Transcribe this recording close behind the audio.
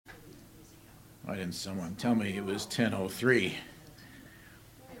Why didn't someone tell me it was 10:03?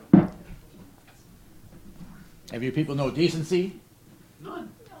 Have you people no decency? None.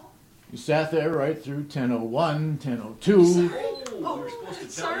 You sat there right through 10:01, 10:02,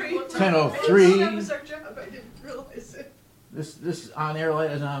 Sorry. 10:03. That was our job. I didn't realize it. This on-air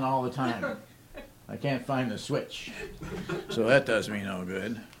light is on all the time. I can't find the switch, so that does me no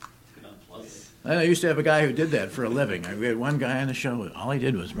good. I used to have a guy who did that for a living. We had one guy on the show. All he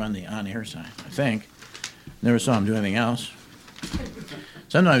did was run the on-air sign, I think. Never saw him do anything else.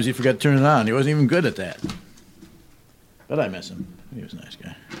 Sometimes he forgot to turn it on. He wasn't even good at that. But I miss him. He was a nice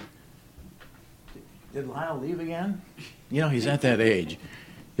guy. Did Lyle leave again? You know, he's at that age.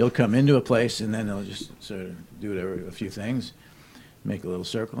 He'll come into a place and then he'll just sort of do a few things, make a little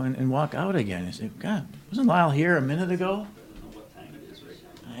circle, and walk out again. And say, God, wasn't Lyle here a minute ago?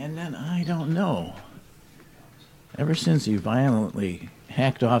 And then I don't know. Ever since he violently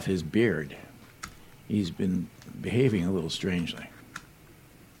hacked off his beard, he's been behaving a little strangely.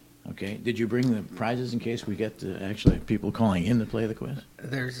 Okay, did you bring the prizes in case we get to actually people calling in to play the quiz?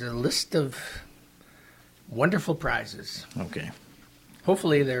 There's a list of wonderful prizes. Okay.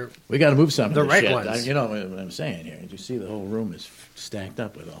 Hopefully they're we got to move some of the this right shit. ones. You know what I'm saying here. You see the whole room is stacked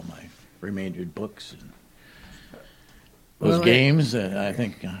up with all my remaindered books and those games. I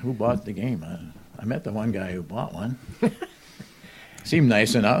think who bought the game? I met the one guy who bought one. Seemed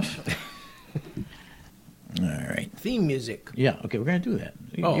nice enough. All right. Theme music. Yeah. Okay, we're gonna do that.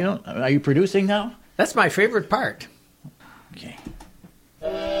 You know, are you producing now? That's my favorite part. Okay.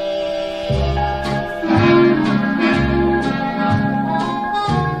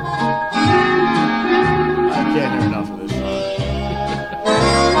 I can't hear enough of this song.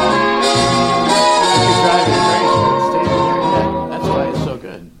 That's why it's so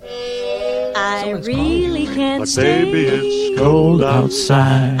good. I really can't But stay. baby, it's cold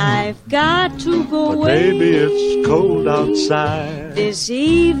outside. I've got to go But away. baby, it's cold outside. This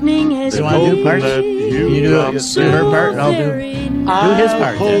evening has You want to do been parts? That You do so her part, and I'll do very his nice.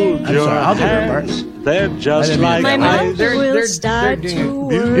 part. Hold Then. I'm your sorry, I'll do her part. hands. They're I just didn't mean like My it. mother They're will start doing to it.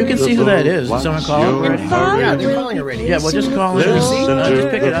 work. You can see who that is. Did someone call Your already? And father Yeah, they're will calling be already. Yeah, well, just call in. Listen Just to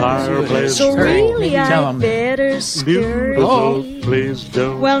pick the it up and see who it is. fireplace. So really Tell 'em. I'd better scurry. Beautiful, please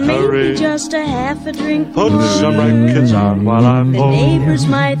don't Well, maybe hurry. just a half a drink Put more. some records on while I'm The home. neighbors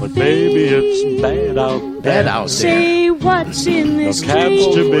might But think. baby, it's bad out Bad there. out there. Say what's in No this cabs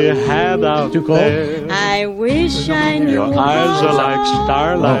to drink. be had out Too cold? there. I wish I knew. Your eyes are like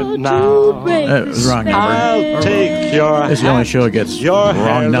starlight now. It was wrong number. I'll take your This is the only show that gets Your hair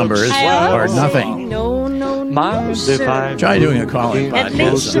wrong numbers looks or swell. nothing. No, no, no, Mind sir. if I Try doing a call-in At podcast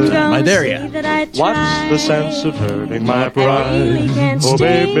least I'm sometime. I gonna dare say you. that I What's tried. the sense of hurting my I really pride? can't Oh,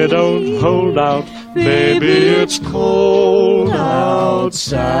 baby, stay. don't hold out. Baby, it's cold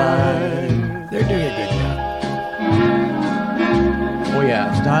outside. They're doing a good job. Oh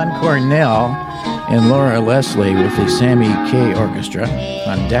yeah, it's Don Cornell and Laura Leslie with the Sammy K Orchestra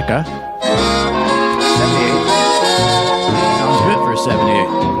on Decca. 78. Sounds good for 78.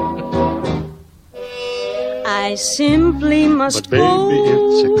 I simply must But baby, go.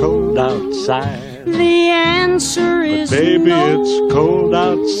 it's cold outside. The answer But is baby, no. it's cold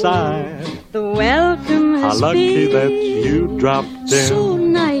outside. The welcome How has lucky been that you dropped so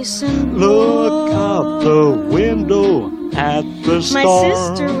in. nice and Look out the window at the My storm.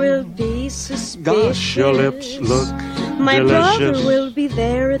 sister will be suspicious. Gosh, your lips look My brother delicious. will be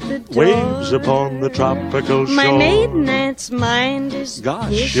there at the door. Waves upon the tropical shore. My maiden aunt's mind is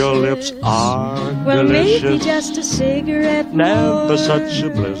Gosh, your lips are well, delicious. maybe just a cigarette Never more. such a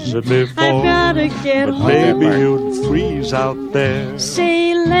blizzard before. I've gotta get But home. baby, you'd freeze out there.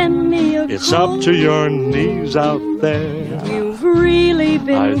 Say, lend me a It's coat. up to your knees out there. You've really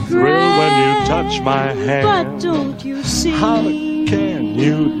been I great. thrill when you touch my hand. But don't you see? How can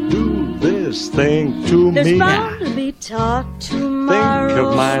you do this thing to There's me? bound to be talk tomorrow. Think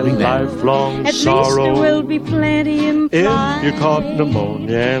of my lifelong At sorrow. least there will be plenty implied. If you caught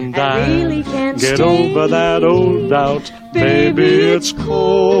pneumonia and I died, really can't get stay. over that old doubt. Baby, it's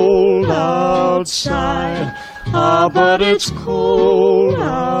cold outside. Ah, but it's cold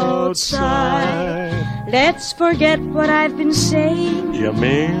outside. Let's forget what I've been saying. You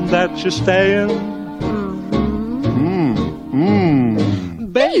mean that you're staying?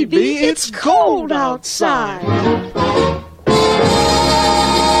 Baby, it's cold outside.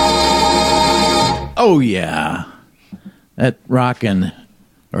 Oh yeah, that rockin'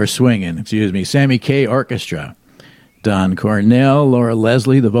 or swinging, excuse me, Sammy K Orchestra. Don Cornell, Laura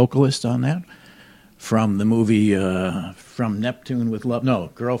Leslie, the vocalist on that, from the movie From Neptune with Love.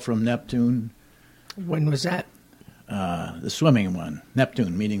 No, Girl from Neptune. When was that? The swimming one.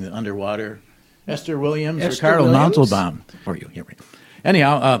 Neptune, meaning the underwater Esther Williams, Esther Ricardo Williams? Montalban. For you, yeah, right.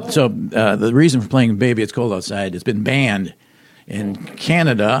 Anyhow, so the reason for playing "Baby It's Cold Outside" has been banned in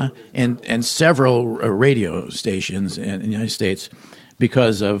Canada and several radio stations in the United States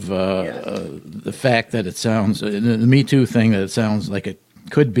because of the fact that it sounds, the Me Too thing, that it sounds like it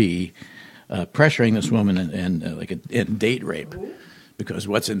could be pressuring this woman and like a date rape because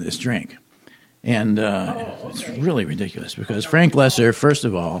what's in this drink. And it's really ridiculous because Frank Lesser, first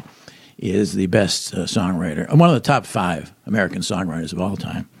of all, is the best songwriter, one of the top 5 American songwriters of all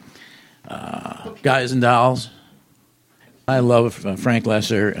time. Guys and Dolls. I love Frank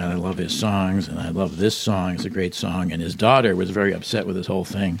Lesser, and I love his songs, and I love this song. It's a great song. And his daughter was very upset with this whole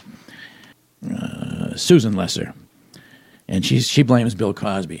thing, Susan Lesser. And she blames Bill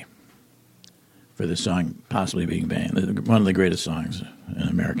Cosby for this song possibly being banned. One of the greatest songs in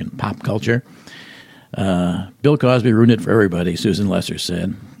American pop culture. Bill Cosby ruined it for everybody, Susan Lesser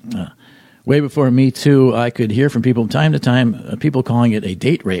said. Way before Me Too, I could hear from people time to time, people calling it a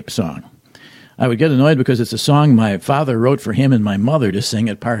date rape song. I would get annoyed because it's a song my father wrote for him and my mother to sing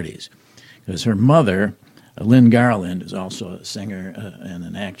at parties. Because her mother, Lynn Garland, is also a singer and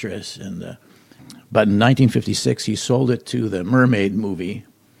an actress. But in 1956, he sold it to the Mermaid movie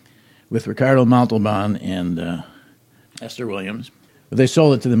with Ricardo Montalban and Esther Williams. But they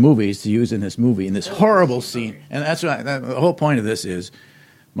sold it to the movies to use in this movie, in this horrible scene. And that's what the whole point of this is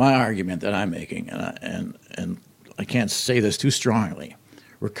my argument that I'm making, and I can't say this too strongly.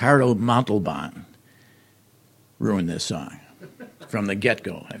 Ricardo Montalban ruined this song from the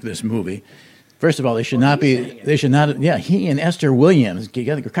get-go of this movie. First of all, they should not be. They should not. Yeah, he and Esther Williams,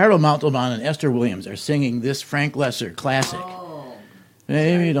 Ricardo Montalban and Esther Williams are singing this Frank Lesser classic.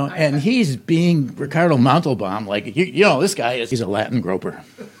 Maybe you don't. And he's being Ricardo Montalban, like you know, this guy he's a Latin groper.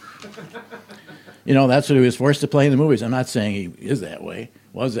 You know, that's what he was forced to play in the movies. I'm not saying he is that way,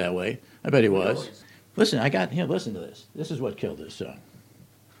 was that way. I bet he was. Listen, listen to this. This is what killed this song.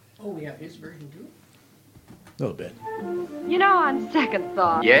 Oh, we have his version too? A little bit. You know, on second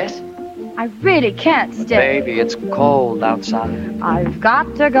thought, Yes? I really can't stay. Baby, it's cold outside. I've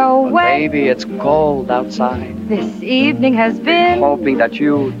got to go away. Baby, it's cold outside. This evening has been Hoping that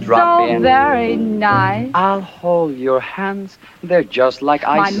you drop so in. very nice. I'll hold your hands. They're just like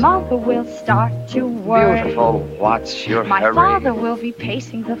My ice. mother will start to worry. Beautiful, what's your My hurry? father will be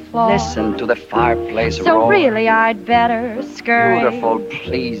pacing the floor. Listen to the fireplace So roar. really, I'd better scurry. Beautiful,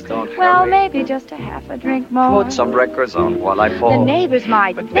 please don't Well, hurry. maybe just a half a drink more. Put some records on while I The fall. neighbors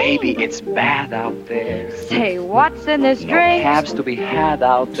might But think. baby, it's bad out there. Say, what's in this No drink? cabs to be had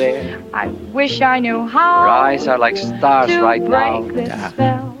out there. I wish I knew how Your eyes are like stars to right break now. this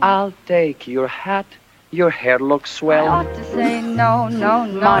spell. I'll take your hat. Your hair looks I swell. ought to say no, no,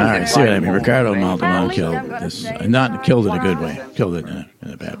 no. All right, see what I mean. Ricardo At Montalban least killed I'm gonna this. say Not killed in a good sorry. way. Killed it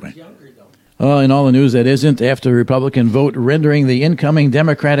in a bad way. In all the news that isn't, after the Republican vote rendering the incoming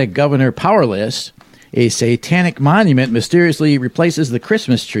Democratic governor powerless, a satanic monument mysteriously replaces the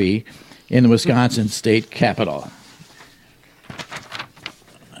Christmas tree in the Wisconsin state capitol.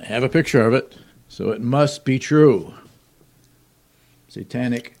 I have a picture of it, so it must be true.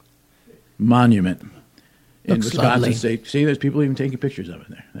 Satanic monument in Looks Wisconsin lovely. state. See, there's people even taking pictures of it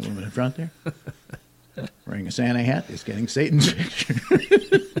there. That woman in front there, wearing a Santa hat, is getting Satan's picture.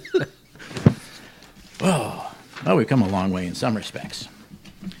 Oh, well, we've come a long way in some respects,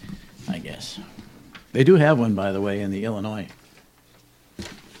 I guess. They do have one, by the way, in the Illinois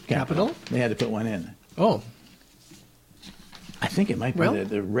Capitol? They had to put one in. Oh, I think it might be Well-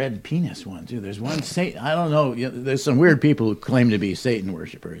 the red penis one, too. There's one Satan. I don't know. There's some weird people who claim to be Satan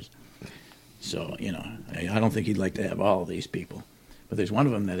worshipers. So, I don't think he'd like to have all of these people. But there's one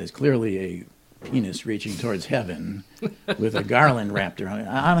of them that is clearly a penis reaching towards heaven with a garland wrapped around it.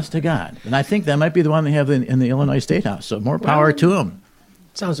 Honest to God. And I think that might be the one they have in the Illinois State House. So more power to them.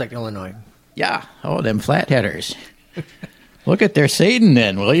 sounds like Illinois. Yeah. Oh, them flatheaders. Look at their Satan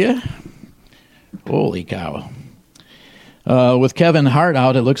then, will you? Holy cow. With Kevin Hart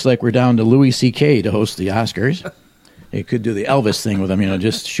out, it looks like we're down to Louis C.K. to host the Oscars. They could do the Elvis thing with him,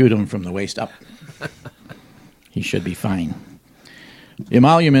 just shoot him from the waist up. He should be fine. The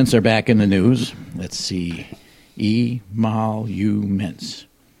emoluments are back in the news. Let's see. Emoluments.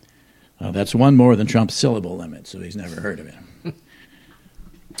 That's one more than Trump's syllable limit, so he's never heard of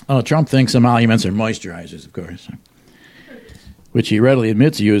it. Trump thinks emoluments are moisturizers, of course, which he readily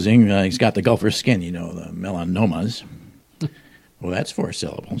admits using. He's got the Gulfer skin, the melanomas. Well, that's 4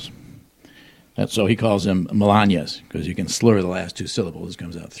 syllables. So he calls them Melanias, because you can slur the last 2 syllables, it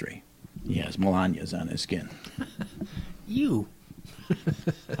comes out 3. He has Melanias on his skin. You.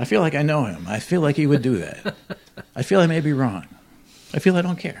 I feel like I know him. I feel like he would do that. I feel I may be wrong. I feel I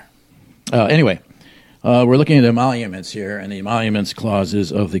don't care. Anyway, we're looking at emoluments here, and the emoluments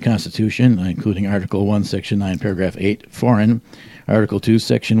clauses of the Constitution, including Article 1, Section 9, Paragraph 8, foreign, Article 2,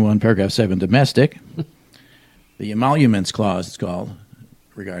 Section 1, Paragraph 7, domestic. The emoluments clause, it's called,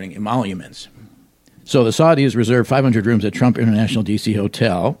 regarding emoluments. So the Saudis reserved 500 rooms at Trump International D.C.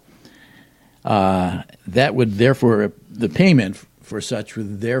 Hotel. That would therefore, the payment for such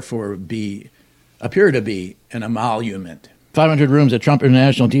would therefore appear to be an emolument. 500 rooms at Trump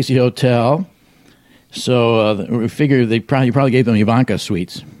International D.C. Hotel. So we figure they probably gave them Ivanka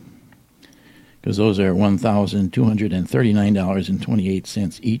suites, because those are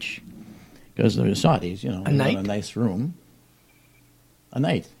 $1,239.28 each, because they're Saudis, A night? A nice room. A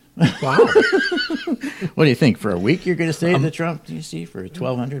night. Wow. What do you think? For a week you're going to stay at the Trump D.C. for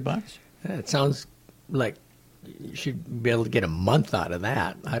 $1,200? It sounds like you should be able to get a month out of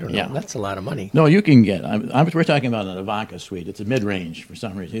that. I don't know. Yeah. That's a lot of money. No, you can get. We're talking about an Ivanka suite. It's a mid-range for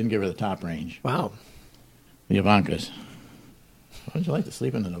some reason. He didn't give her the top range. Wow. The Ivankas. Why would you like to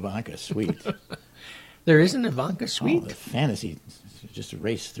sleep in an Ivanka suite? There is an Ivanka suite? Oh, the fantasy just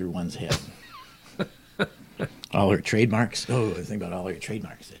raced through one's head. All her trademarks. Oh, think about all her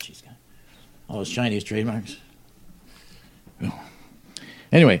trademarks that she's got. All those Chinese trademarks. Oh.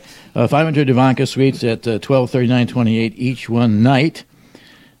 Anyway, 500 Ivanka suites at $1,239.28 each one night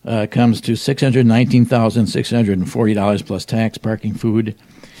comes to $619,640 plus tax, parking, food,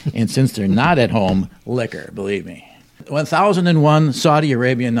 and since they're not at home, liquor, believe me. 1,001 Saudi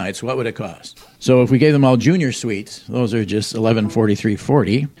Arabian nights, what would it cost? So if we gave them all junior suites, those are just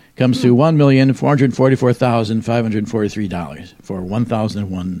 $1,143.40, comes to $1,444,543 for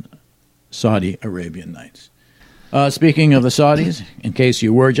 1,001 Saudi Arabian nights. Speaking of the Saudis, in case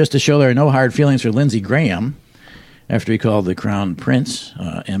you were, just to show there are no hard feelings for Lindsey Graham, after he called the Crown Prince,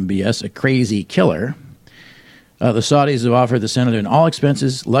 MBS, a crazy killer, the Saudis have offered the senator an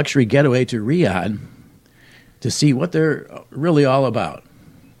all-expenses luxury getaway to Riyadh to see what they're really all about.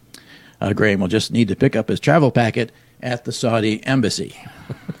 Graham will just need to pick up his travel packet at the Saudi embassy.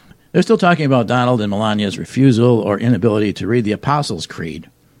 They're still talking about Donald and Melania's refusal or inability to read the Apostles' Creed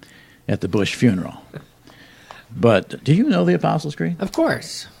at the Bush funeral. But do you know the Apostles' Creed? Of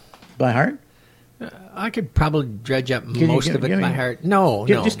course. By heart? I could probably dredge up most of it by heart. No.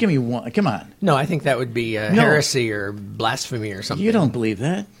 Just give me one. Come on. No, I think that would be heresy or blasphemy or something. You don't believe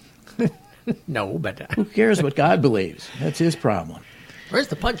that. No, but... Who cares what God believes? That's his problem. Where's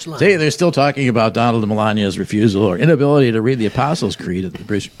the punchline? See, they're still talking about Donald and Melania's refusal or inability to read the Apostles' Creed at the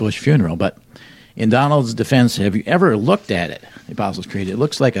Bush funeral. But in Donald's defense, have you ever looked at it, the Apostles' Creed? It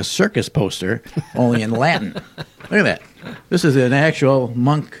looks like a circus poster, only in Latin. Look at that. This is an actual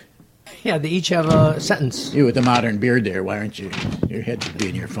monk. Yeah, they each have a sentence. You with the modern beard there, why aren't you? Your head should be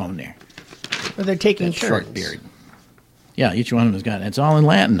in your phone there. Well, they're taking that turns. Short beard. Yeah, each one of them has got it. It's all in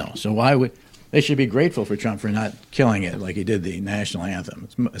Latin, though. So why would... They should be grateful for Trump for not killing it like he did the national anthem.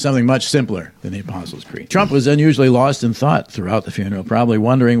 It's something much simpler than the Apostles' Creed. Trump was unusually lost in thought throughout the funeral, probably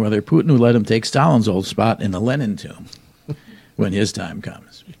wondering whether Putin would let him take Stalin's old spot in the Lenin tomb when his time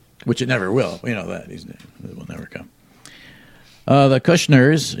comes, which it never will. We know that. It will never come. The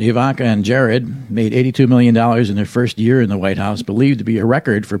Kushners, Ivanka and Jared, made $82 million in their first year in the White House, believed to be a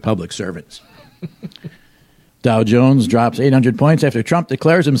record for public servants. Dow Jones drops 800 points after Trump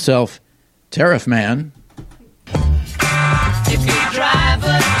declares himself Tariff Man. If you drive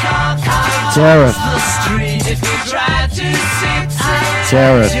a car Tariff. the street, if you try to sit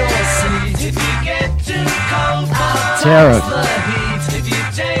Tariff. your seat, if you get too cold for Tariff. the heat, if you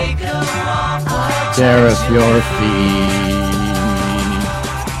take a walk, Tariff your feet.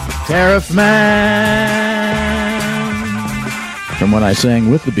 Tariff Man. From when I sang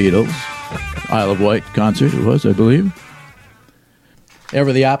with the Beatles, Isle of Wight concert it was, I believe.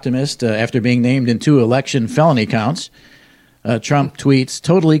 Ever the optimist, after being named in 2 election felony counts, Trump tweets,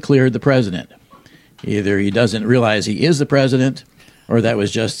 totally cleared the president. Either he doesn't realize he is the president, or that was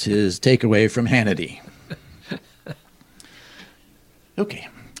just his takeaway from Hannity. Okay.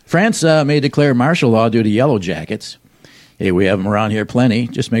 France may declare martial law due to yellow jackets. Hey, we have them around here plenty.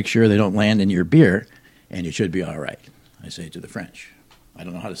 Just make sure they don't land in your beer, and you should be all right. I say to the French. I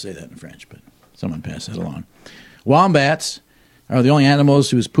don't know how to say that in French, but someone pass that along. Wombats are the only animals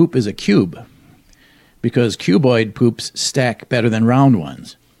whose poop is a cube, because cuboid poops stack better than round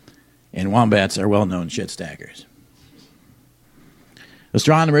ones, and wombats are well-known shit stackers.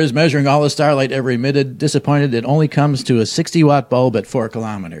 Astronomers measuring all the starlight ever emitted disappointed it only comes to a 60-watt bulb at 4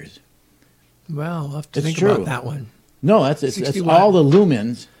 kilometers. Well, I'll have to It's think true. about that one. No, that's 60 all the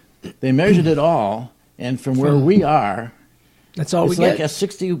lumens. They measured it all, and from where we are, that's all we it's get. like a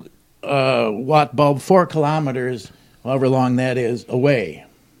 60-watt bulb 4 kilometers, however long that is, away.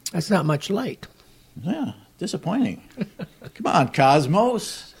 That's not much light. Yeah, disappointing. Come on,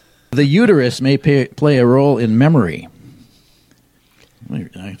 Cosmos. The uterus may play a role in memory. I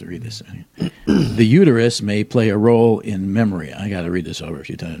have to read this. The uterus may play a role in memory. I got to read this over a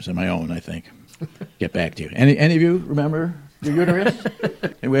few times on my own, I think. Get back to you. Any of you remember your uterus?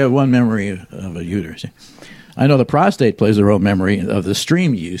 We have one memory of a uterus. I know the prostate plays a role in memory of the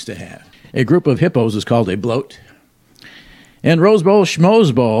stream you used to have. A group of hippos is called a bloat. And Rose Bowl,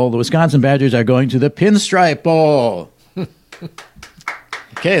 Schmoes Bowl, the Wisconsin Badgers are going to the Pinstripe Bowl.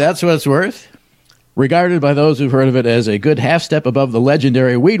 Okay, that's what it's worth. Regarded by those who've heard of it as a good half step above the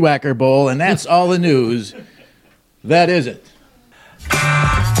legendary Weed Whacker Bowl, and that's all the news. That is it.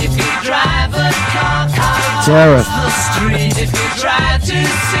 If you drive a car Tariff. the street, if you try to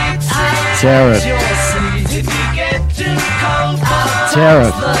sit Tariff. your seat, if you get too cold for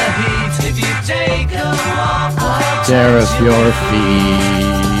Tariff. the heat, if you take a walk, Tariff your feet.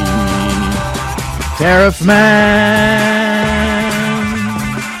 Tariff man.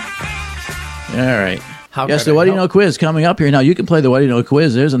 All right. How Yes, could the I What Do You help? Know quiz coming up here. Now, you can play the What Do You Know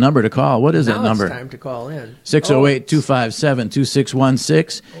quiz. There's a number to call. What is that Now number? it's time to call in.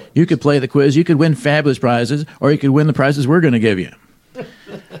 608-257-2616. You could play the quiz. You could win fabulous prizes, or you could win the prizes we're going to give you.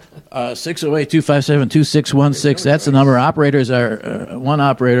 608-257-2616. That's the number. Operators are, one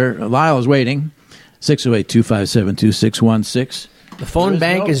operator, Lyle is waiting. 608-257-2616. The phone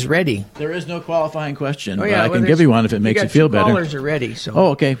bank is ready. There is no qualifying question, Oh, but yeah, I well, can there's- give you one if it makes you got feel two better. Callers are ready. So. Oh,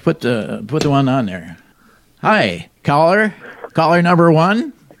 okay. Put the one on there. Hi, caller. Caller number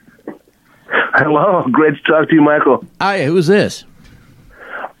one. Hello, great to talk to you, Michael. Hi, who's this?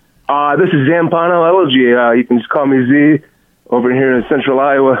 This is Zampano Elegy. You can just call me Z over here in central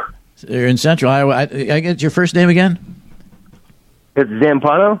Iowa. You're in central Iowa. I get your first name again? It's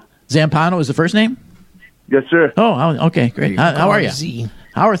Zampano? Zampano is the first name? Yes, sir. Oh, okay, great. How are you? Z.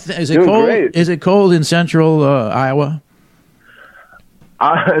 How are is it Doing cold? great. Is it cold in central Iowa?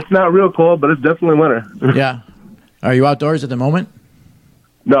 It's not real cold, but it's definitely winter. Yeah. Are you outdoors at the moment?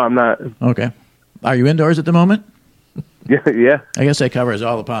 No, I'm not. Okay. Are you indoors at the moment? Yeah. I guess that covers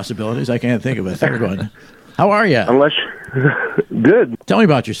all the possibilities. I can't think of a third one. How are you? Unless good. Tell me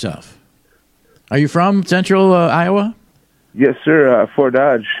about yourself. Are you from central Iowa? Yes, sir. Fort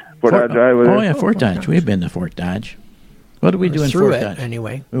Dodge. Fort Dodge, Iowa. Oh, yeah, Fort Dodge. We've been to Fort Dodge. What did we do in Through Fort it, Dodge?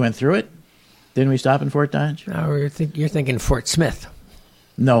 anyway. We went through it? Didn't we stop in Fort Dodge? Now you're thinking Fort Smith.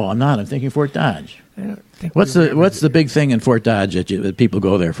 No, I'm not. I'm thinking Fort Dodge. I don't think What's we the big thing in Fort Dodge that people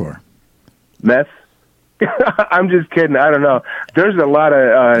go there for? Meth? I'm just kidding. I don't know. There's a lot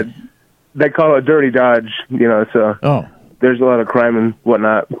of, they call it Dirty Dodge, so Oh, there's a lot of crime and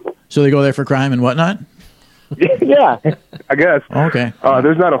whatnot. so they go there for crime and whatnot? Yeah, I guess. Okay.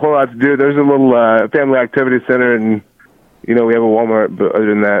 There's not a whole lot to do. There's a little family activity center, and we have a Walmart. But other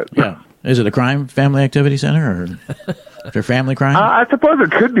than that, Yeah. Is it a crime family activity center or for family crime? I suppose it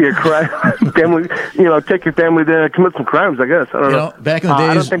could be a crime. Family, take your family there and commit some crimes. I guess I don't know. Back in the I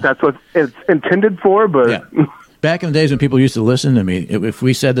don't days, think that's what it's intended for, but yeah. Back in the days when people used to listen to me, if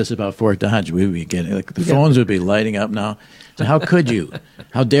we said this about Fort Dodge, we would be getting the phones would be lighting up now. So how could you?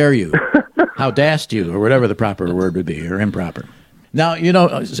 How dare you? How dast you? Or whatever the proper word would be, or improper. Now,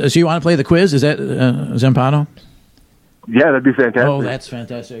 so you want to play the quiz? Is that Zampano? yeah, that'd be fantastic. Oh, that's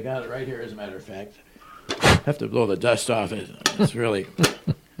fantastic. I got it right here, as a matter of fact. I have to blow the dust off it. It's really,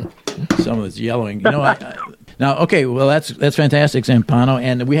 some of it's yellowing. Now, okay, well, that's fantastic, Zampano.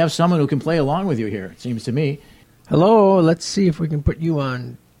 And we have someone who can play along with you here, it seems to me. Hello, let's see if we can put you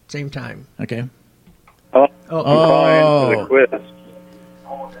on same time. Okay. Oh, Oh. the quiz.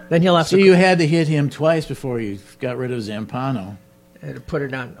 Then he'll have See, to you had to hit him twice before you got rid of Zampano. put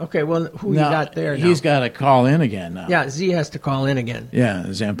it on. Okay, well, who Now, you got there now? He's got to call in again now. Yeah, Z has to call in again. Yeah,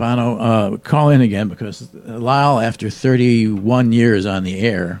 Zampano, call in again because Lyle, after 31 years on the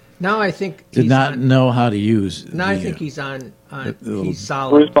air, Now I think did he's not on, know how to use. Now I the, think he's on. little- He's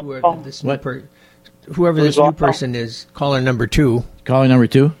solid. What? Whoever this new person is, caller number 2. Caller number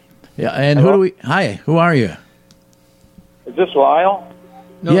 2. Yeah, and who do we? Hi, who are you? Is this Lyle?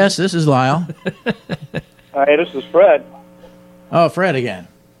 No. Yes, this is Lyle. Hey, this is Fred. Oh, Fred again.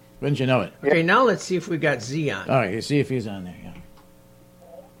 Wouldn't you know it? Okay, now let's see if we got Z on. All right, see if he's on there. Yeah.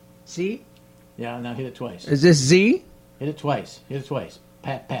 Z? Yeah, now hit it twice. Is this Z? Hit it twice. Hit it twice.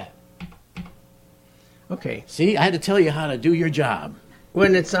 Pat, pat. Okay. See, I had to tell you how to do your job.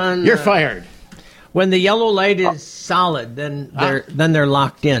 When it's on, You're fired. When the yellow light is solid, then they're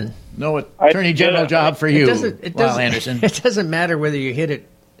locked in. No attorney general job for you, Lyle Anderson. It doesn't matter whether you hit it.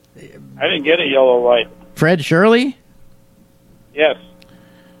 I didn't get a yellow light. Fred Shirley? Yes,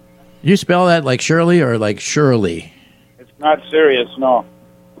 You spell that like Shirley or like Shirley? it's not serious, no.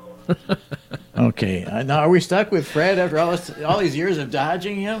 Okay. Now, are we stuck with Fred after all these years of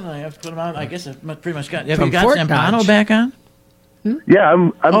dodging him? I have to put him on. I guess I've pretty much got. Have From you got Fort Zampano Dodge. back on? Yeah,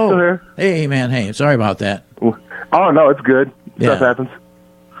 I'm still here. Hey, man. Hey, sorry about that. Oh no, it's good. Yeah. Stuff happens.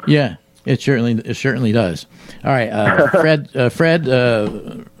 Yeah, it certainly does. All right, Fred.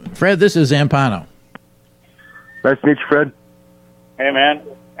 Fred, this is Zampano. Nice to meet you, Fred. Hey, man.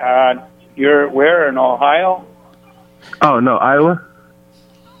 You're where in Ohio? Oh no, Iowa.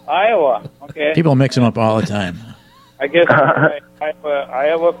 Iowa. Okay. People mix them up all the time. I guess you're an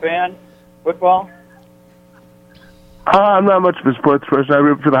Iowa fan. Football. I'm not much of a sports person. I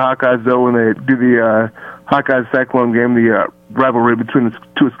root for the Hawkeyes though when they do the Hawkeyes Cyclone game, the rivalry between the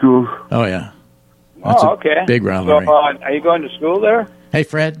two schools. Oh yeah. That's okay. Big rivalry. So, are you going to school there? Hey,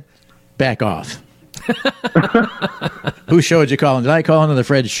 Fred, back off. Whose show did you call in? Did I call into the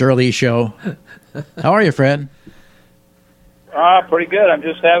Fred Shirley show? How are you, Fred? Pretty good. I'm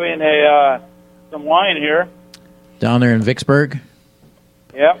just having some wine here. Down there in Vicksburg?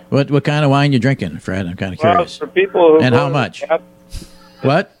 Yep. What kind of wine you drinking, Fred? I'm kind of Well, curious. it's for people who And go how to much? the bath-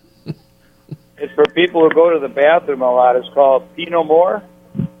 What? It's for people who go to the bathroom a lot. It's called Pinot Noir.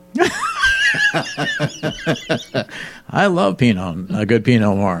 I love Pinot, a good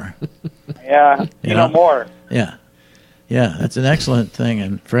Pinot Noir. Yeah, Pinot Noir. Yeah. Yeah, that's an excellent thing.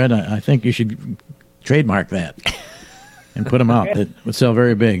 And Fred, I think you should trademark that and put them out. It would sell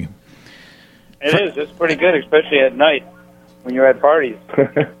very big. It is. It's pretty good, especially at night when you're at parties.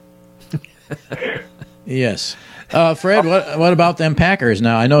 Yes. Fred, what about them Packers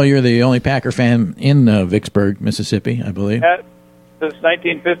now? I know you're the only Packer fan in Vicksburg, Mississippi, I believe. Since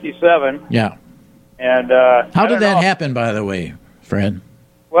 1957. Yeah. And how did that happen, by the way, Fred?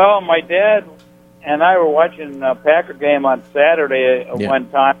 Well, my dad and I were watching a Packer game on Saturday one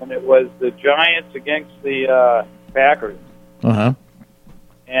time, and it was the Giants against the Packers. Uh-huh.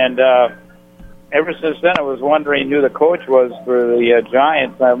 And ever since then, I was wondering who the coach was for the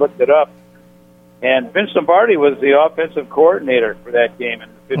Giants, and I looked it up. And Vince Lombardi was the offensive coordinator for that game in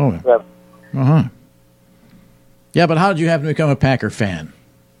 57. Uh-huh. Yeah, but how did you happen to become a Packer fan?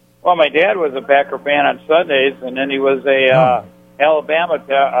 Well, my dad was a Packer fan on Sundays, and then he was a Alabama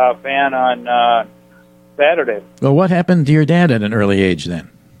fan on Saturday. Well, what happened to your dad at an early age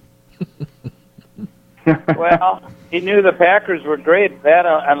then? Well, he knew the Packers were great, that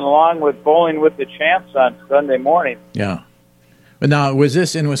and along with Bowling with the Champs on Sunday morning. Yeah. But now, was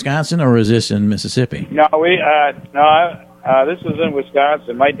this in Wisconsin or was this in Mississippi? No, this was in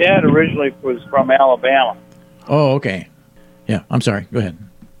Wisconsin. My dad originally was from Alabama. Oh, okay. Yeah, I'm sorry. Go ahead.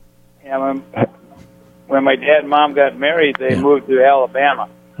 And when my dad and mom got married, they moved to Alabama.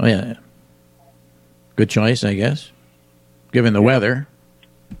 Oh, yeah. Good choice, I guess, given the weather.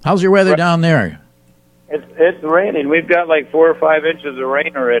 How's your weather down there? It's raining. We've got like 4 or 5 inches of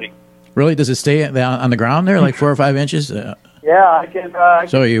rain already. Really? Does it stay on the ground there, like 4 or 5 inches? Yeah, I can.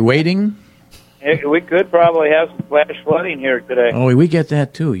 So are you waiting? We could probably have some flash flooding here today. Oh, we get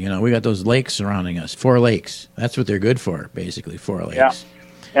that too. You know, we got those lakes surrounding us. 4 lakes. That's what they're good for, basically. 4 lakes. Yeah.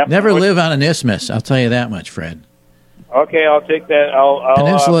 Yep. Never live on an isthmus. I'll tell you that much, Fred. Okay, I'll take that.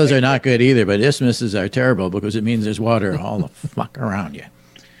 Peninsulas are not good either, but isthmuses are terrible because it means there's water all the fuck around you.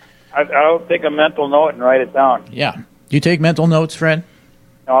 I'll take a mental note and write it down. Yeah. Do you take mental notes, Fred?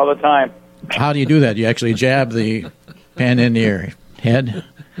 All the time. How do you do that? Do you actually jab the pen into your head?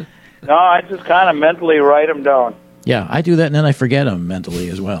 No, I just kind of mentally write them down. Yeah, I do that and then I forget them mentally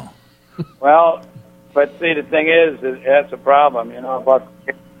as well. Well, but see, the thing is that's a problem, about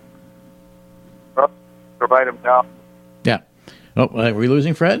to write them down. Yeah. Oh, are we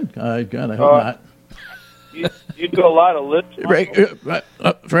losing Fred? God, I hope not. You do a lot of listening.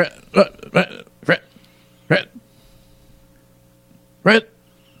 Fred.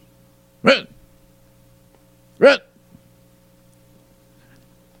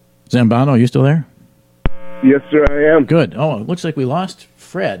 Zambano, are you still there? Yes, sir, I am. Good. Oh, it looks like we lost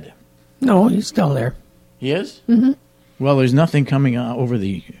Fred. No, he's still there. He is? Mm-hmm. Well, there's nothing coming over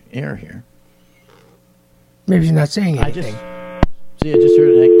the air Maybe he's not saying anything. I just heard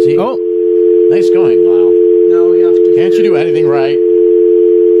it. See? Oh. Nice going, Lyle. No, we have to. Can't you do anything right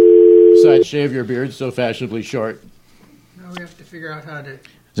besides shave your beard so fashionably short? No, we have to figure out how to.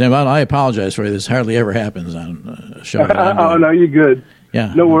 Zambano, I apologize for you. This hardly ever happens on a show. Oh, no, you're good.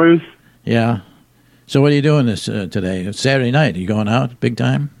 Yeah. No worries. Yeah. So what are you doing this today? It's Saturday night. Are you going out big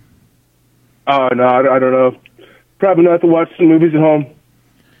time? Oh, no, I don't know. Probably not to watch some movies at home.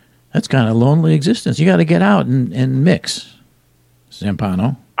 That's kind of lonely existence. You got to get out and mix,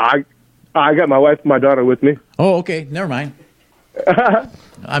 Zampano. I got my wife and my daughter with me. Oh, okay. Never mind.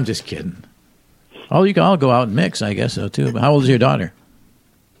 I'm just kidding. Oh, you can all go out and mix, I guess so too. But how old is your daughter?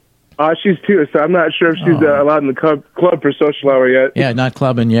 She's 2, so I'm not sure if she's allowed in the club for social hour yet. Yeah, not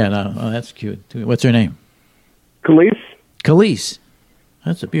clubbing yet. Oh, that's cute. What's her name? Khalees. Khalees.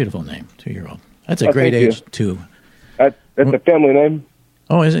 That's a beautiful name, 2-year-old. That's a great age, too. That's a family name.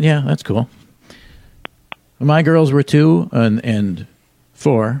 Oh, is it? Yeah, that's cool. My girls were 2 and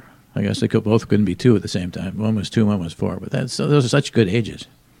 4. I guess they both couldn't be 2 at the same time. One was 2, one was 4. But those are such good ages.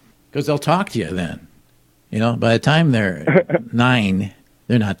 Because they'll talk to you then. You know, by the time they're 9,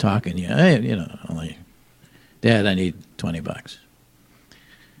 they're not talking to you. Hey, you know, only, Dad, I need $20.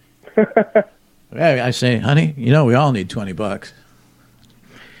 I say, honey, you know, we all need $20.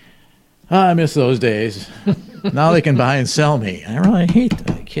 I miss those days. Now they can buy and sell me. I really hate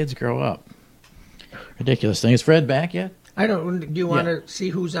that. Kids grow up. Ridiculous thing. Is Fred back yet? I don't. Do you want to see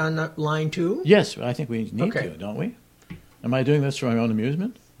who's on the line too? Yes, I think we need to, don't we? Am I doing this for my own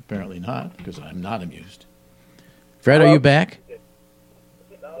amusement? Apparently not, because I'm not amused. Fred, are you back?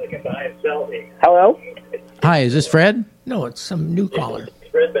 Hello? Hi, is this Fred? No, it's some new caller.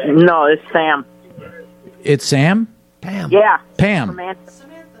 No, it's Sam. It's Sam? Pam. Yeah. Pam. Samantha.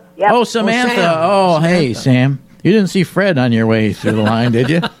 Yep. Oh, Samantha. Sam. Oh, hey, Sam. You didn't see Fred on your way through the line, did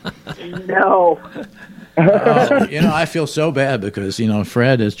you? No. Oh, you know, I feel so bad because, you know,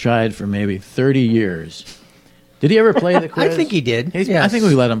 Fred has tried for maybe 30 years. Did he ever play the quiz? I think he did. I think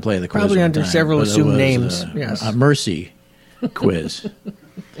we let him play the quiz. Probably under several assumed names. A mercy quiz.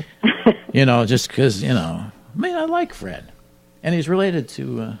 You know, just because, you know, I mean, I like Fred. And he's related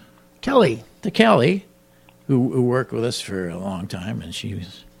to Kelly. To Kelly, who worked with us for a long time, and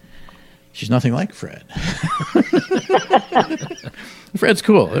she's nothing like Fred. Fred's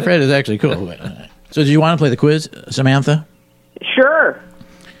cool. Fred is actually cool. So do you want to play the quiz, Samantha? Sure.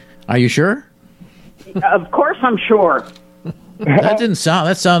 Are you sure? Of course I'm sure.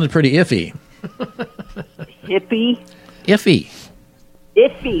 That sounded pretty iffy. Hippie? Iffy.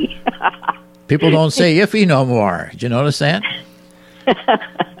 Iffy. People don't say iffy no more. Did you notice that?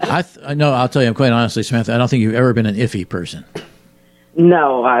 I know. I'll tell you, quite honestly, Samantha, I don't think you've ever been an iffy person.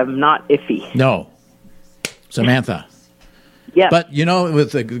 No, I'm not iffy. No. Samantha. Yes. But, you know,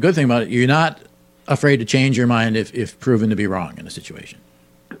 with the good thing about it, you're not afraid to change your mind if proven to be wrong in a situation.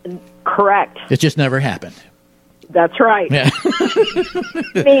 Correct. It just never happened. That's right. Yeah.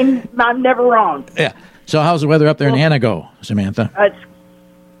 I mean, I'm never wrong. Yeah. So how's the weather up there in Anago, Samantha? It's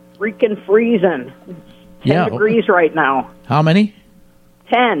freaking freezing. 10 degrees right now. How many?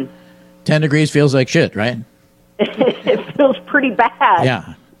 10. 10 degrees feels like shit, right? It feels pretty bad.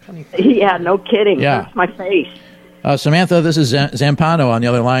 Yeah. Yeah, no kidding. Yeah. Hurts my face. Samantha, this is Zampano on the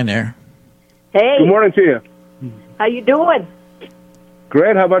other line there. Hey. Good morning to you. How you doing?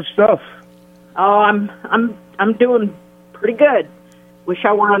 Great. How about yourself? Oh, I'm doing pretty good. Wish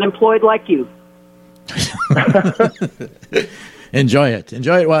I were unemployed like you. Enjoy it.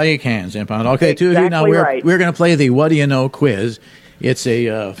 Enjoy it while you can, Zampano. Okay, two of you. Now we're going to play the Whad'ya Know Quiz. It's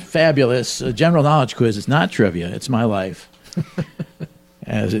a fabulous general knowledge quiz. It's not trivia. It's my life,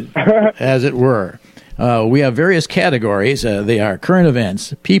 as it were. We have various categories. They are current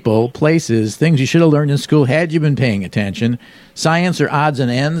events, people, places, things you should have learned in school had you been paying attention, science or odds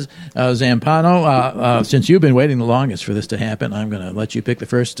and ends. Zampano, since you've been waiting the longest for this to happen, I'm going to let you pick the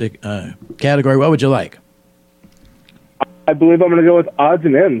first category. What would you like? I believe I'm going to go with odds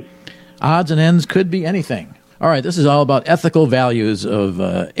and ends. Odds and ends could be anything. All right, this is all about ethical values of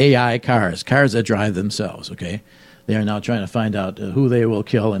AI cars that drive themselves, okay? They are now trying to find out who they will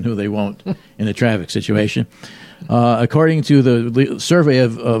kill and who they won't in a traffic situation. According to the survey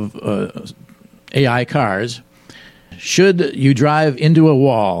of AI cars, should you drive into a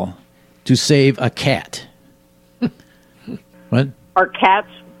wall to save a cat? What? Are cats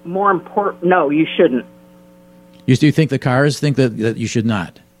more important? No, you shouldn't. Do you think the cars think that you should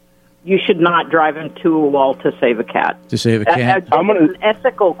not? You should not drive into a wall to save a cat. To save a cat? It's an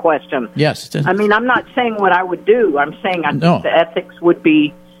ethical question. Yes. I mean, I'm not saying what I would do. I'm saying I think the ethics would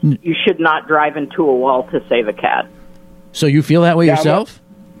be you should not drive into a wall to save a cat. So you feel that way yourself?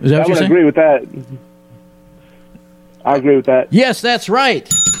 Is that what you're saying? I agree with that. I agree with that. Yes, that's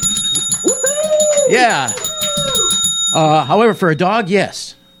right. Yeah. However, for a dog,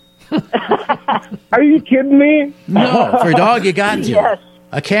 yes. Are you kidding me? No, for a dog, you got to. Yes.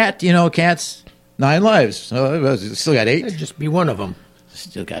 A cat, cat's 9 lives. So still got 8. That'd just be one of them.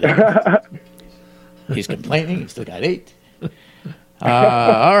 Still got 8. He's complaining. He's still got 8.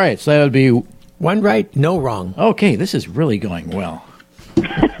 All right, so that would be 1 right, no wrong. Okay, this is really going well.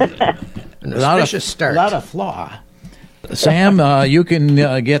 An auspicious start. Without a flaw. Sam, you can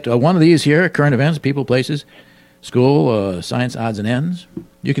get one of these here, current events, people, places, school, science, odds, and ends.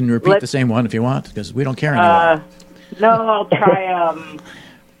 You can repeat the same one if you want, because we don't care anymore. No, I'll try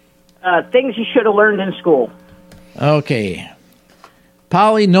Things you should have learned in school. Okay.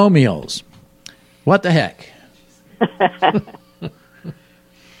 Polynomials. What the heck?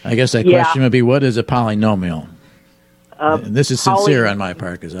 I guess that question would be, what is a polynomial? This is sincere on my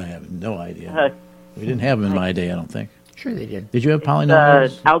part because I have no idea. We didn't have them in my day, I don't think. Sure they did. Did you have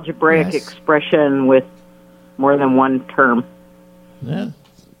polynomials? Algebraic expression with more than one term. Yeah.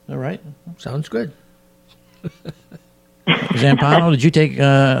 All right. Sounds good. Zampano, did you take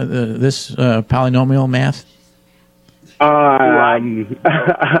this polynomial math? I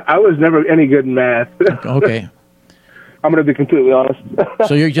was never any good in math. Okay. I'm going to be completely honest.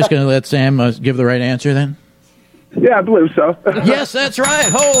 So you're just going to let Sam give the right answer then? Yeah, I believe so. Yes, that's right.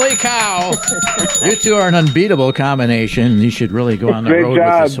 Holy cow. You two are an unbeatable combination. You should really go on the Great road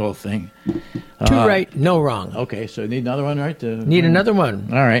job. with this whole thing. 2 right, no wrong. Okay, so need another one, right? Need another one.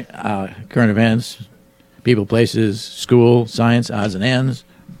 All right. Current events, people, places, school, science, odds and ends.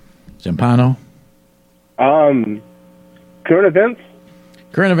 Zampano. Current events?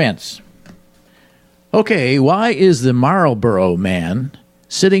 Current events. Okay, why is the Marlboro man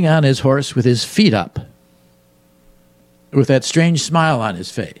sitting on his horse with his feet up, with that strange smile on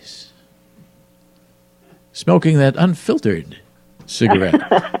his face, smoking that unfiltered cigarette?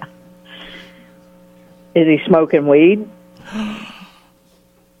 Is he smoking weed?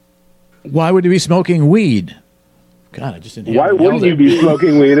 Why would he be smoking weed? God, I just didn't. Why wouldn't you be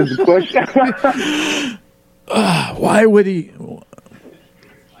smoking weed? Is the question. Why would he?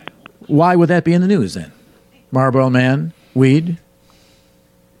 Why would that be in the news then? Marlboro man, weed?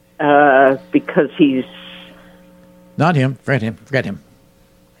 Because he's... Not him. Forget him.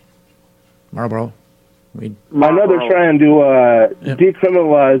 Marlboro, weed. I know they're trying to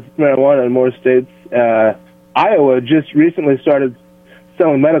decriminalize marijuana in more states. Iowa just recently started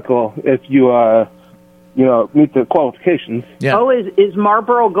selling medical if you meet the qualifications. Yeah. Oh, is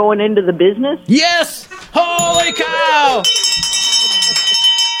Marlboro going into the business? Yes! Holy cow!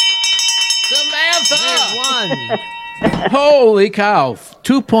 Samantha! Holy cow!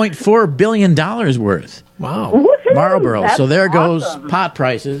 $2.4 billion worth. Wow. Woohoo! Marlboro. That's So there goes awesome. pot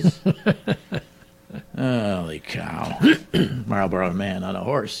prices. Holy cow. Marlboro man on a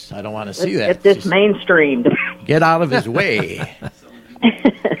horse. I don't want to see that. Get this mainstreamed. Get out of his way.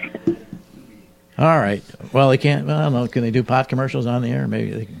 All right. Well, they can't. Well, I don't know. Can they do pot commercials on the air?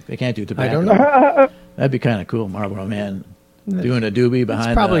 Maybe they can't do tobacco. I don't know. That'd be kind of cool. Marlboro man doing a doobie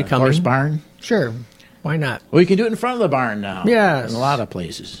behind probably the coming. horse barn. Sure. Why not? Well, you can do it in front of the barn now. Yes. In a lot of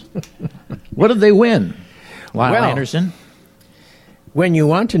places. What did they win? Lyle Well, Anderson? When you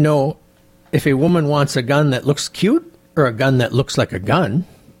want to know if a woman wants a gun that looks cute or a gun that looks like a gun,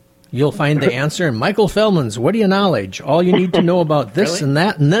 you'll find the answer in Michael Feldman's Whad'ya Knowledge. All you need to know about this Really? and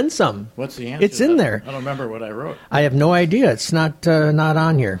that and then some. What's the answer? It's in there. I don't remember what I wrote. I have no idea. It's not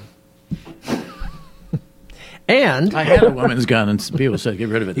on here. And I had a woman's gun, and some people said, get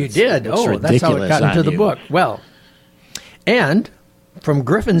rid of it. you It's- did. it's Oh, that's how it ridiculous got into on the you. book. Well, and from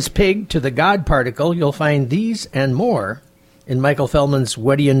Griffin's pig to the God particle, you'll find these and more in Michael Feldman's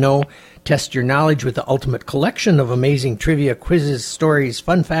Whad'ya Know? Test your knowledge with the ultimate collection of amazing trivia, quizzes, stories,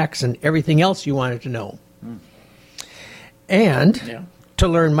 fun facts, and everything else you wanted to know. And to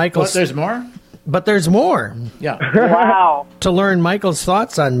learn Michael's... But there's more? But there's more. Yeah. Wow. To learn Michael's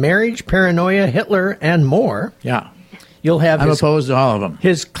thoughts on marriage, paranoia, Hitler, and more, Yeah. you'll have I'm his, opposed to all of them.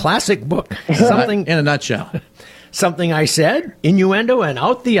 his classic book, Something In a nutshell. Something I Said, Innuendo, and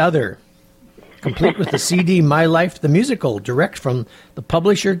Out the Other. Complete with the CD My Life the Musical, direct from the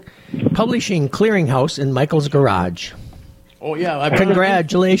publishing clearinghouse in Michael's garage. Oh, yeah.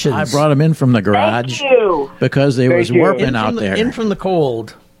 Congratulations. I brought them in from the garage Thank you. because they was warping In out from the- there. In from the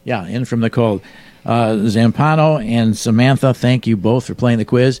cold. Yeah, in from the cold. Zampano and Samantha, thank you both for playing the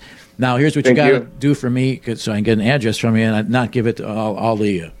quiz. Now, here's what you got to do for me so I can get an address from you and not give it to all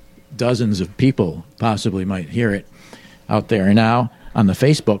the dozens of people possibly might hear it out there now on the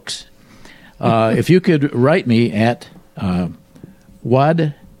Facebooks. If you could write me at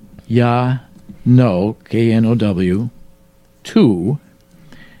Whad'ya Know, K-N-O-W, 2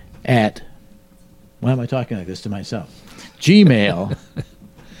 at, why am I talking like this to myself? Gmail.com.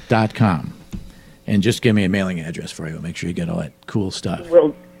 And just give me a mailing address for you. Make sure you get all that cool stuff.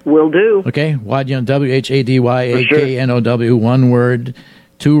 Will do. Okay? Whad'ya, Whadyaknow, one word,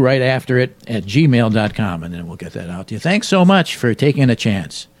 2 right after it, at gmail.com, and then we'll get that out to you. Thanks so much for taking a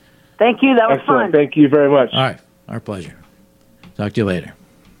chance. Thank you. That was Excellent. fun. Thank you very much. All right. Our pleasure. Talk to you later.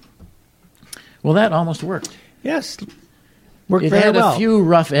 Well, that almost worked. Yes. Worked It very had well. a few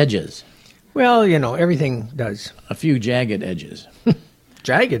rough edges. Well, everything does. A few jagged edges.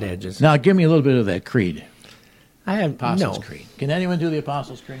 Jagged edges. Now, give me a little bit of that Creed. I have Apostles' no. Creed. Can anyone do the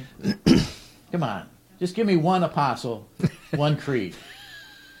Apostles' Creed? Come on. Just give me one apostle, one creed.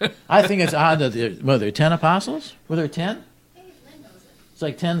 I think it's odd that there are 10 apostles? Were there 10? It's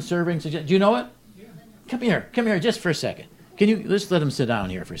like 10 servings. Do you know it? Come here just for a second. Let's let him sit down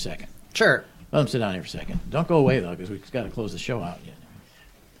here for a second. Sure. Let him sit down here for a second. Don't go away, though, because we've got to close the show out yet.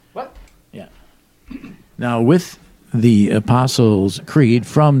 What? Yeah. Now, with the Apostles' Creed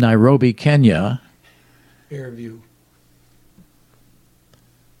from Nairobi, Kenya. Airview.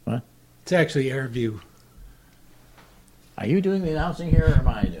 What? It's actually Airview. Are you doing the announcing here, or am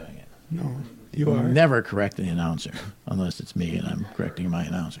I doing it? No, you are. Never correct the announcer, unless it's me and I'm correcting my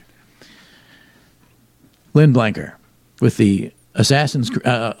announcer. Lynn Blanker with the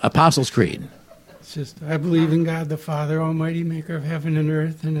Apostles' Creed. It's just, I believe in God the Father, Almighty, maker of heaven and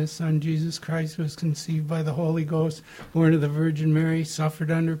earth, and His Son, Jesus Christ, was conceived by the Holy Ghost, born of the Virgin Mary, suffered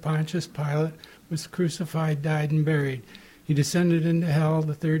under Pontius Pilate, was crucified, died, and buried. He descended into hell,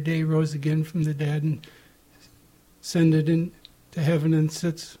 the third day rose again from the dead, and ascended into heaven and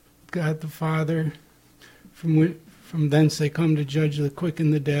sits with God the Father. From thence they come to judge the quick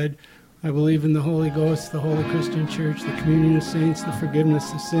and the dead. I believe in the Holy Ghost, the Holy Christian Church, the communion of saints, the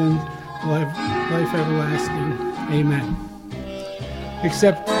forgiveness of sins, life everlasting. Amen.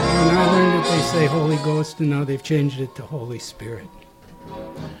 Except when I learned that they say Holy Ghost, and now they've changed it to Holy Spirit.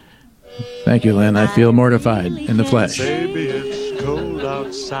 Thank you, Lynn. I feel mortified in the flesh. Baby, it's cold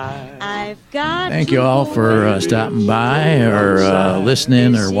outside. Thank you all for stopping by or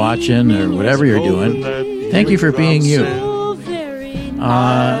listening or watching or whatever you're doing. Thank you for being you.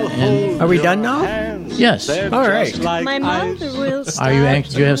 And are we done now? Yes. All right. My mother will Are you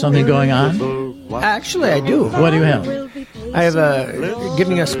anxious? Do you have something going on? Actually, I do. What do you have? I have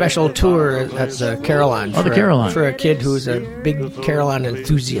giving a special tour at the Carillon. Oh, the Carillon. For a kid who's a big Carillon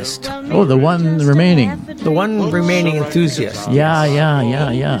enthusiast. Oh, the one remaining. The one remaining enthusiast. Yeah.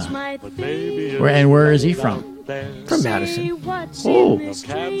 Where is he from? From Madison. Oh,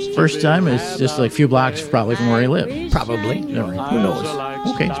 first time? It's just like a few blocks probably from where he lived. Probably. Who knows?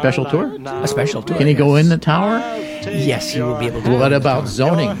 Okay, special tour? A special tour. Can he go in the tower? Yes, he will be able to. What about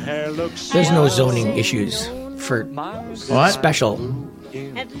zoning? There's no zoning issues for special.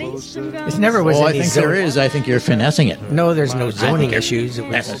 It never was. I think there is. I think you're finessing it. No, there's no zoning issues.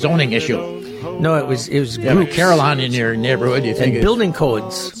 That's a zoning issue. No, it was. You have a Carillon in your neighborhood. You think and building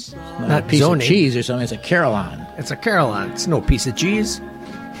codes, not a piece zoning. of cheese or something. It's a Carillon. It's a Carillon. It's no piece of cheese.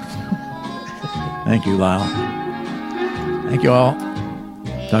 Thank you, Lyle. Thank you all.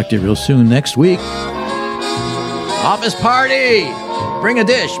 Talk to you real soon next week. Office party! Bring a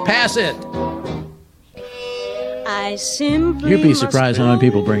dish. Pass it. You'd be surprised how many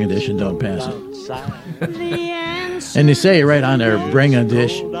people bring a dish and don't pass it. And they say right on there, bring a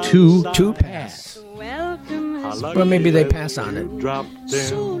dish to pass. Well, maybe they pass on it.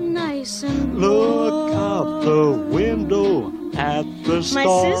 So nice and Look out the window at the my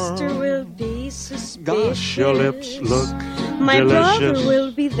storm. sister will be suspicious. Gosh, your lips look My brother delicious.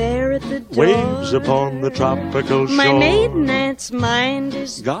 will be there at the door. Waves upon the tropical shore. My maiden aunt's mind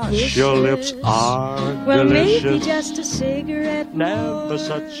is Gosh, your lips are well, delicious. maybe just a cigarette more. Never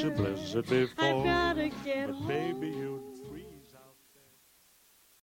such a blizzard before. I've gotta get But maybe you